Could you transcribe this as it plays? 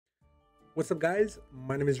What's up, guys?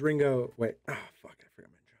 My name is Ringo. Wait, fuck, I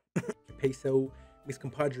forgot my intro. Peso, mis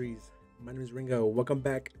compadres. My name is Ringo. Welcome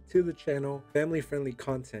back to the channel. Family-friendly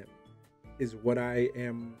content is what I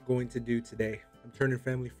am going to do today. I'm turning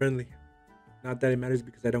family-friendly. Not that it matters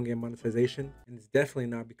because I don't get monetization, and it's definitely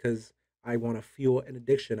not because I want to fuel an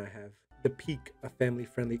addiction I have. The peak of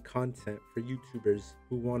family-friendly content for YouTubers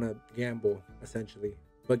who want to gamble, essentially.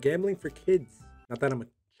 But gambling for kids. Not that I'm a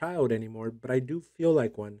child anymore, but I do feel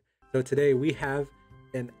like one. So today we have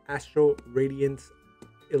an Astral Radiance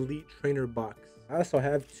Elite Trainer box. I also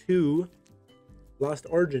have two Lost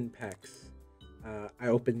Origin packs. I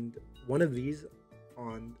opened one of these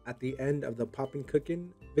at the end of the Poppin'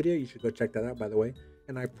 Cookin' video. You should go check that out, by the way.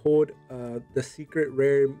 And I pulled the secret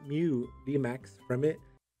rare Mew VMAX from it.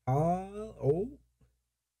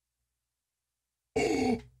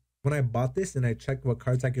 When I bought this and I checked what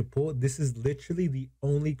cards I could pull, this is literally the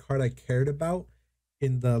only card I cared about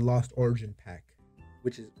in the Lost Origin pack,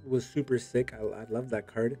 which was super sick. I love that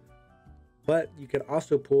card. But you could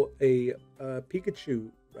also pull a Pikachu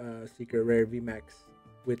secret rare VMAX,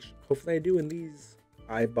 which hopefully I do in these.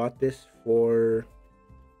 I bought this for,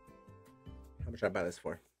 how much I buy this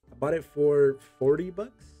for? I bought it for 40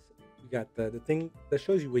 bucks. You got the thing that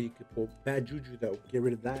shows you where you could pull bad juju though. Get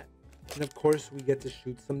rid of that. And of course we get to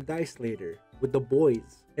shoot some dice later with the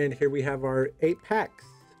boys. And here we have our 8 packs.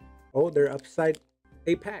 Oh, they're upside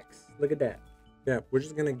 8 packs. Look at that. Yeah, we're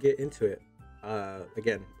just gonna get into it.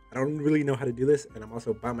 Again, I don't really know how to do this, and I'm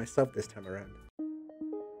also by myself this time around.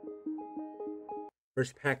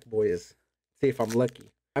 First pack, boys. See if I'm lucky.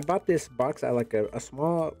 I bought this box at like a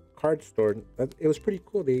small card store. It was pretty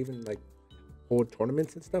cool. They even like hold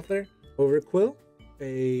tournaments and stuff there. Overquill,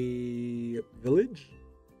 a village.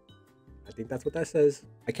 I think that's what that says.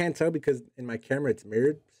 I can't tell because in my camera it's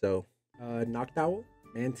mirrored. So, Noctowl,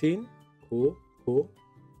 Mantine, cool.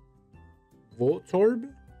 Voltorb,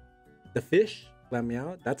 the fish,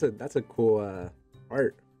 Lamiao. That's a cool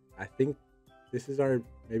art. I think this is our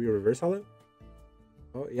maybe reverse holo.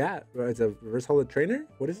 Oh yeah, it's a reverse holo trainer.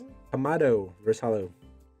 What is it? Kamado reverse holo.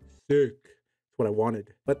 Sick. That's what I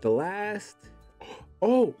wanted. But the last,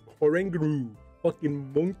 oh, Oranguru,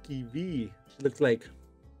 fucking Monkey V. She looks like,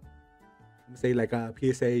 I'm gonna say like a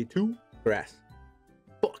PSA 2 grass.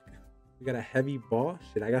 Fuck. We got a heavy ball.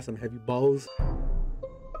 Shit, I got some heavy balls.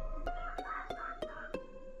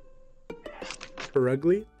 Her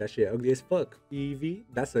ugly. That shit ugly as fuck. Eevee.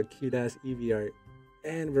 That's a cute ass Eevee art.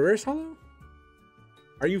 And reverse holo?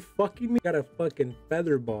 Are you fucking me? Got a fucking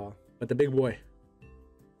feather ball. But the big boy.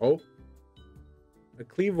 Oh. A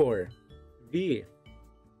Cleavor. V.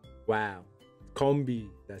 Wow. Combi.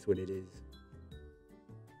 That's what it is.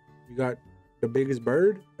 You got the biggest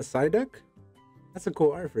bird. A Psyduck. That's a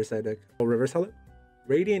cool art for a Psyduck. Oh, reverse holo?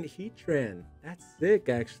 Radiant Heatran. That's sick,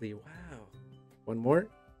 actually. Wow. One more.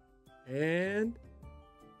 And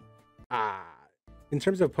in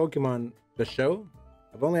terms of Pokemon the show,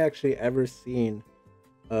 I've only actually ever seen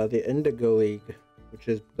the Indigo League, which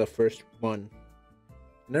is the first one. I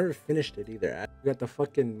never finished it either. I got the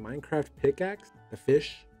fucking Minecraft pickaxe, the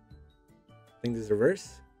fish. I think this is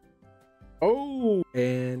reverse. Oh,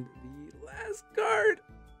 and the last card,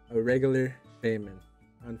 a regular Shaman.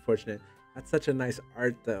 Unfortunate. That's such a nice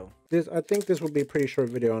art though. I think this will be a pretty short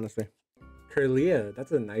video, honestly. Kirlia,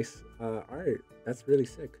 that's a nice art. That's really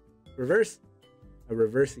sick. Reverse, a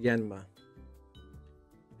reverse Yanma.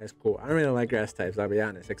 That's cool. I don't really like grass types, I'll be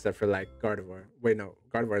honest, except for like Gardevoir. Wait, no,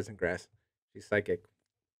 Gardevoir isn't grass. She's psychic.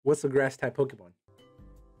 What's a grass type Pokemon?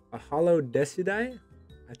 A Hollow Decidueye?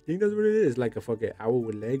 I think that's what it is. Like a fucking owl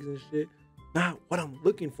with legs and shit. Not what I'm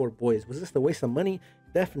looking for, boys. Was this a waste of money?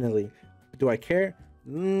 Definitely. Do I care?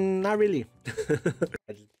 Not really.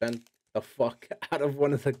 I just bent the fuck out of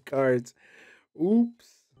one of the cards. Oops.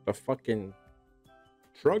 The fucking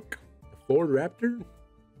truck. The Ford Raptor.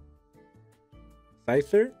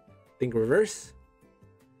 Scyther. Think reverse.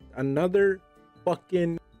 Another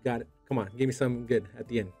fucking. Got it. Come on. Give me something good at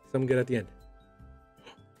the end. Something good at the end.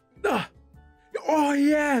 Oh,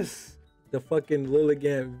 yes. The fucking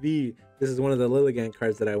Lilligant V. This is one of the Lilligant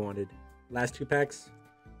cards that I wanted. Last 2 packs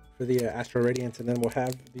for the Astral Radiance, and then we'll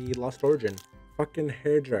have the Lost Origin. Fucking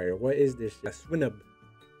hairdryer. What is this? A Swinub.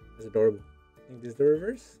 That's adorable. I think this is the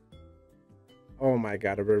reverse. Oh my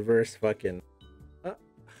god, a reverse fucking.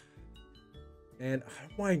 And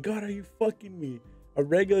oh my god, are you fucking me? A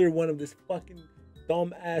regular one of this fucking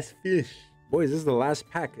dumb ass fish. Boys, this is the last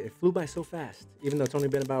pack. It flew by so fast, even though it's only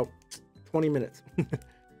been about 20 minutes.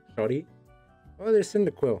 Shorty. Oh, there's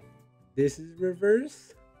Cyndaquil. This is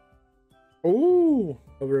reverse. Oh,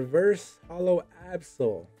 a reverse holo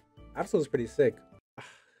Absol. Absol is pretty sick.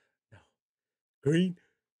 No. Green.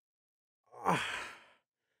 Ah,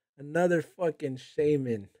 another fucking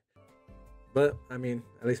shaman. But I mean,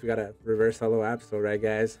 at least we got a reverse holo app, so right,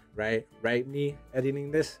 guys, right, me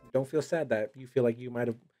editing this. Don't feel sad that you feel like you might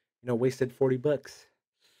have, wasted 40 bucks.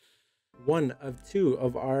 One of two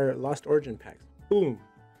of our Lost Origin packs. Boom,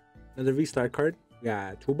 another V-Star card. We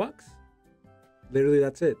got $2. Literally,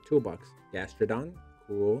 that's it. $2. Gastrodon,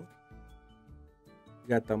 cool. We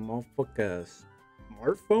got the motherfucker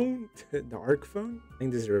smartphone, the Arc phone. I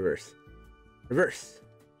think this is reverse. A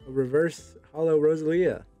reverse holo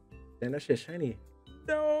Rosalia. Damn, that shit shiny.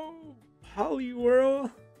 No,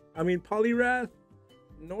 Poliwhirl. I mean Poliwrath.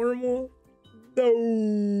 Normal.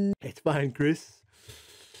 No. It's fine, Chris.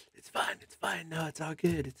 It's fine. No, it's all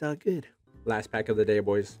good. It's all good. Last pack of the day,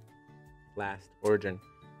 boys. Last Origin.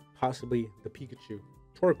 Possibly the Pikachu.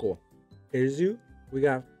 Torkoal. Erzu. We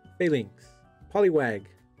got Phalanx. Poliwag.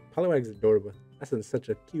 Poliwag's adorable. That's in such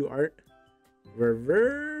a cute art.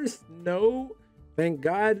 Reverse. No. Thank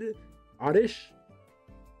God. Oddish.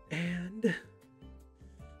 And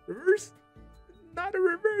reverse. Not a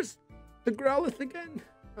reverse. The Growlithe again.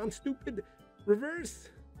 I'm stupid. Reverse.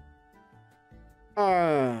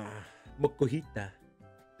 Mokuhita.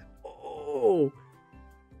 Oh.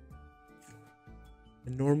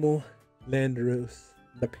 The normal Landorus.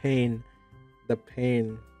 The pain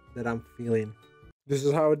that I'm feeling. This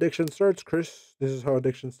is how addiction starts, Chris. This is how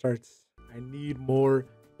addiction starts. I need more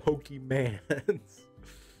Pokemans.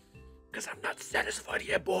 Because I'm not satisfied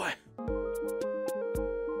yet, boy.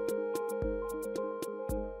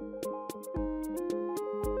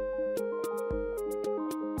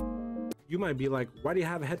 You might be like, why do you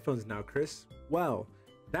have headphones now, Chris? Well,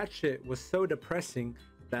 that shit was so depressing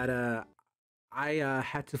that I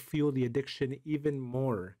had to feel the addiction even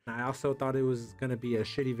more. I also thought it was gonna be a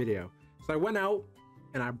shitty video. So I went out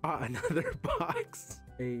and I bought another box.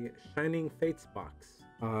 A Shining Fates box.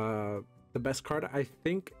 The best card, I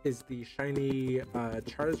think, is the shiny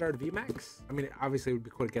Charizard VMAX. I mean, obviously it would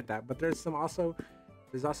be cool to get that, but there's also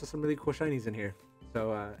some really cool shinies in here.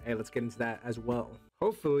 So, hey, let's get into that as well.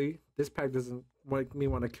 Hopefully, this pack doesn't make me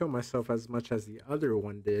want to kill myself as much as the other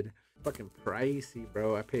one did. Fucking pricey,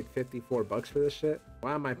 bro. I paid 54 bucks for this shit.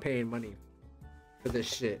 Why am I paying money for this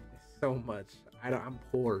shit so much? I'm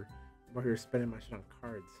poor. I'm over here spending my shit on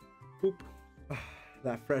cards. Poop.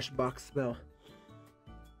 That fresh box smell.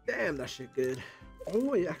 Damn, that shit good.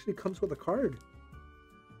 Oh, it actually comes with a card.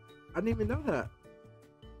 I didn't even know that.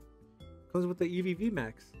 Comes with the EVV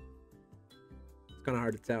Max. It's kind of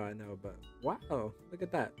hard to tell, I know, but wow, look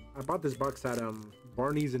at that. I bought this box at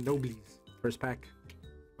Barney's and Nobly's. First pack.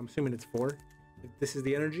 I'm assuming it's 4. If this is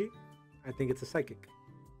the energy, I think it's a psychic.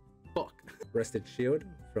 Fuck. Rusted Shield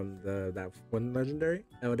from that one legendary.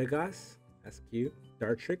 Eldegoss. That's cute.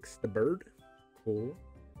 Dartrix, the bird. Cool.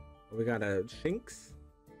 We got a Shinx.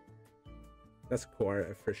 That's cool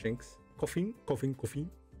art for Shinx. Koffing.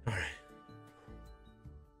 Alright.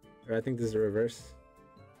 I think this is a reverse.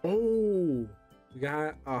 Oh! We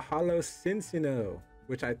got a Holo Cinccino,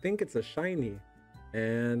 which I think it's a shiny.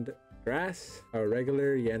 And grass, a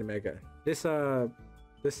regular Yanmega. This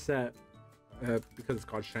set, because it's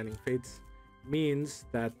called Shining Fates, means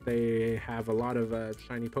that they have a lot of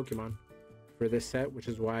shiny Pokemon for this set, which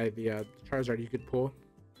is why the Charizard you could pull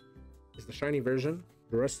is the shiny version.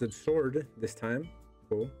 The Rusted Sword this time.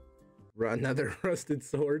 Cool. Another Rusted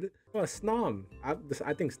Sword. Oh, a Snom.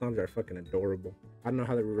 I think Snoms are fucking adorable. I don't know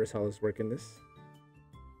how the reverse holos work in this.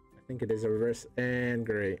 I think it is a reverse and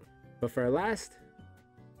great. But for our last...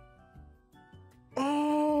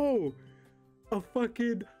 Oh! A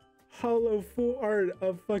fucking holo full art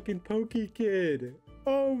of fucking Pokekid.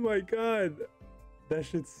 Oh my god. That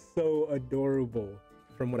shit's so adorable.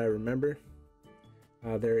 From what I remember,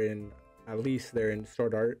 at least they're in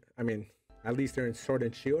Sword Art. I mean, at least they're in Sword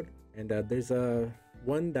and Shield. And there's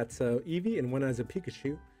one that's a Eevee and one has a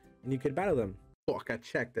Pikachu, and you could battle them. Fuck, I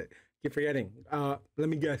checked it. Keep forgetting. Let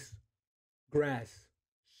me guess. Grass.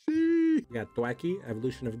 See. We got Thwackey,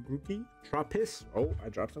 Evolution of Grookey, Tropius. Oh, I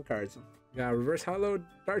dropped some cards. We got Reverse Holo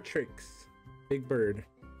Dartrix, Big Bird.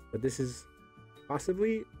 But this is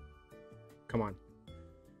possibly. Come on.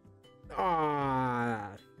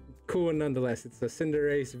 Ah, cool nonetheless. It's a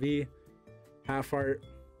Cinderace V. Half art,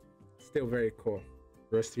 still very cool.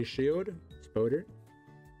 Rusty Shield, Spoder.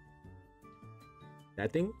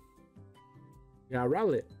 That thing. Yeah,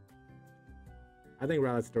 Rowlet. I think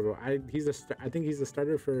Rowlet's adorable. I think he's the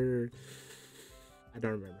starter for. I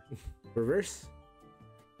don't remember. Reverse.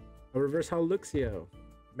 A reverse Luxio.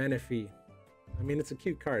 Manaphy. I mean, it's a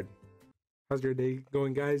cute card. How's your day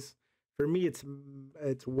going, guys? For me, it's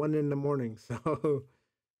 1 in the morning, so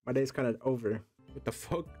my day's kind of over. What the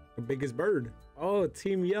fuck? The biggest bird. Oh,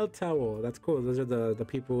 Team Yell Towel. That's cool. Those are the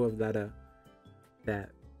people of that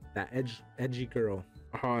edgy girl.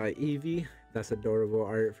 Oh, Evie. That's adorable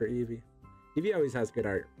art for Evie. Evie always has good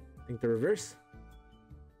art. I think the reverse.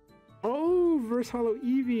 Oh, reverse hollow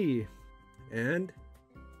Evie. And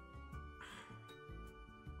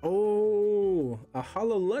oh, a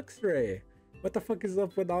hollow Luxray. What the fuck is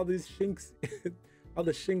up with all these Shinx? All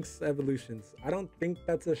the Shinx evolutions. I don't think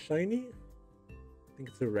that's a shiny. I think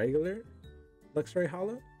it's a regular Luxray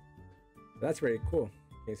hollow. That's very cool.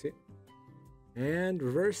 Can you see? And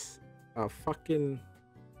reverse a fucking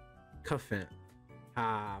Cuffant.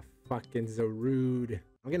 Ah, fucking Zarude.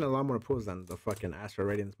 I'm getting a lot more pulls than the fucking Astral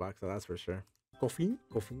Radiance box, so that's for sure. Koffing.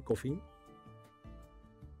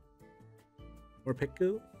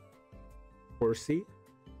 Morpeko. Horsey.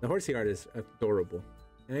 The Horsey art is adorable.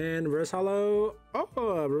 And reverse hollow.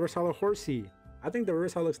 Oh, reverse hollow Horsey. I think the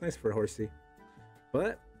reverse hollow looks nice for Horsey.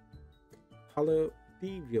 But hollow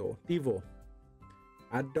Devo.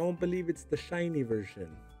 I don't believe it's the shiny version.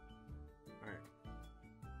 Alright.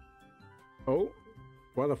 Oh,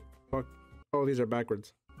 what the fuck? Oh, these are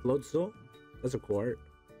backwards. Floatzel. That's a cool art.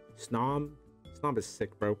 Snom. Snom is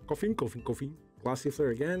sick, bro. Koffing. Glossy Flare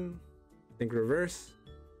again. I think reverse.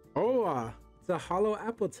 Oh, it's a hollow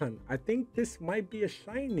Appleton. I think this might be a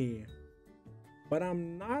shiny, but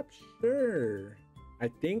I'm not sure. I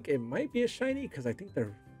think it might be a shiny because I think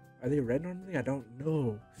are they red normally? I don't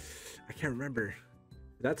know. I can't remember.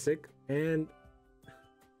 That's sick. And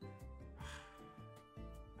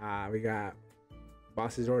we got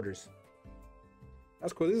Boss's Orders.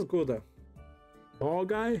 That's cool. This is cool though. Ball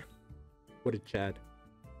guy. What a Chad.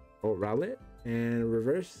 Oh, Rowlet. And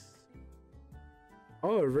reverse.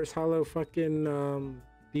 Oh, reverse hollow fucking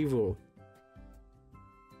Devo.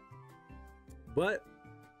 But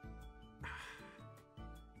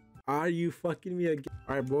are you fucking me again?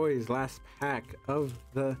 All right, boys, last pack of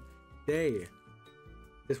the day.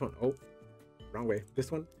 This one, oh, wrong way.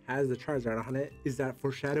 This one has the Charizard on it. Is that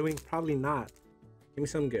foreshadowing? Probably not. Give me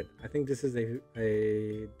something good. I think this is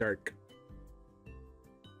a dark.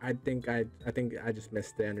 I think I just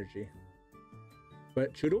missed the energy.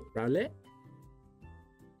 But Choodle, Rowlet.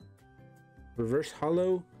 Reverse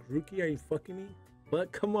hollow Grookey, are you fucking me?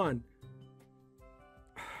 But come on.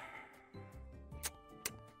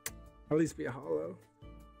 At least be a hollow.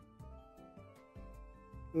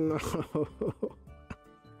 No.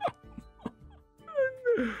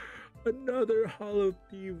 Another hollow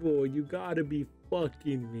Devo. You gotta be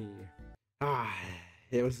fucking me.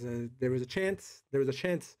 There was a chance,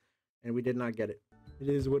 and we did not get it. It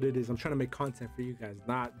is what it is. I'm trying to make content for you guys,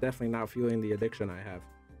 definitely not feeling the addiction I have.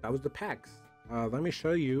 That was the packs. Let me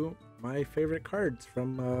show you my favorite cards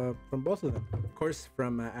from both of them. Of course,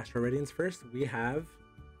 from Astral Radiance first, we have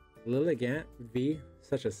Lilligant V,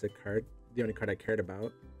 such a sick card. The only card I cared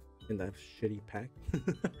about in that shitty pack.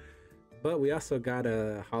 But we also got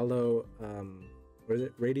a hollow, what is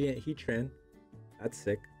it? Radiant Heatran. That's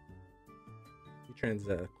sick. Heatran's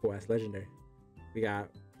a cool ass legendary. We got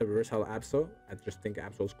the reverse hollow Absol. I just think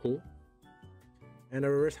Absol's cool. And a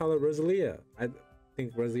reverse hollow Rosalia. I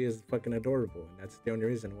think Rosalia is fucking adorable, and that's the only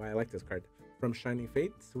reason why I like this card. From Shining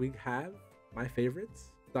Fates, we have my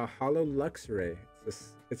favorites, the hollow Luxray.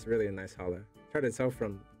 It's really a nice hollow. It's hard to tell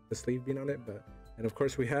from the sleeve being on it, but and of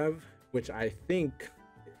course we have, which I think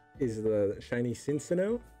is the shiny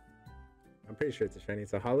Cinccino. I'm pretty sure it's a shiny.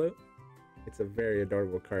 It's a hollow. It's a very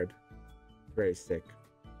adorable card. Very sick.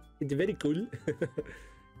 It's very cool.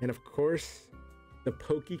 And of course, the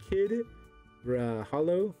Pokekid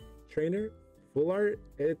hollow trainer. Full art.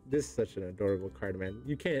 This is such an adorable card, man.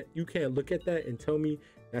 You can't look at that and tell me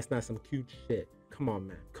that's not some cute shit. Come on,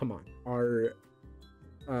 man. Come on. Our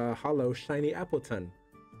hollow shiny Appleton.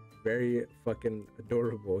 Very fucking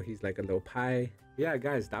adorable. He's like a little pie. Yeah,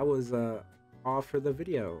 guys, that was all for the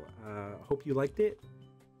video. Hope you liked it.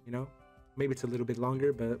 You know, maybe it's a little bit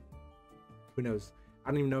longer, but who knows?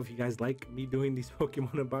 I don't even know if you guys like me doing these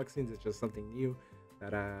Pokemon unboxings. It's just something new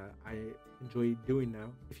that I enjoy doing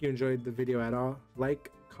now. If you enjoyed the video at all,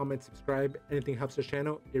 like, comment, subscribe. Anything helps the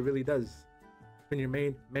channel. It really does. It's been your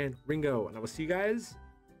main man, Ringo, and I will see you guys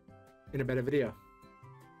in a better video.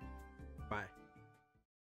 Bye.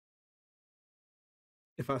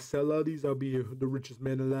 If I sell all these, I'll be the richest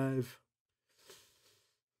man alive.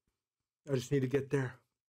 I just need to get there.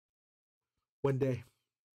 One day.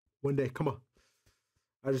 One day, come on.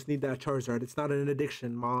 I just need that Charizard. It's not an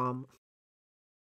addiction, Mom.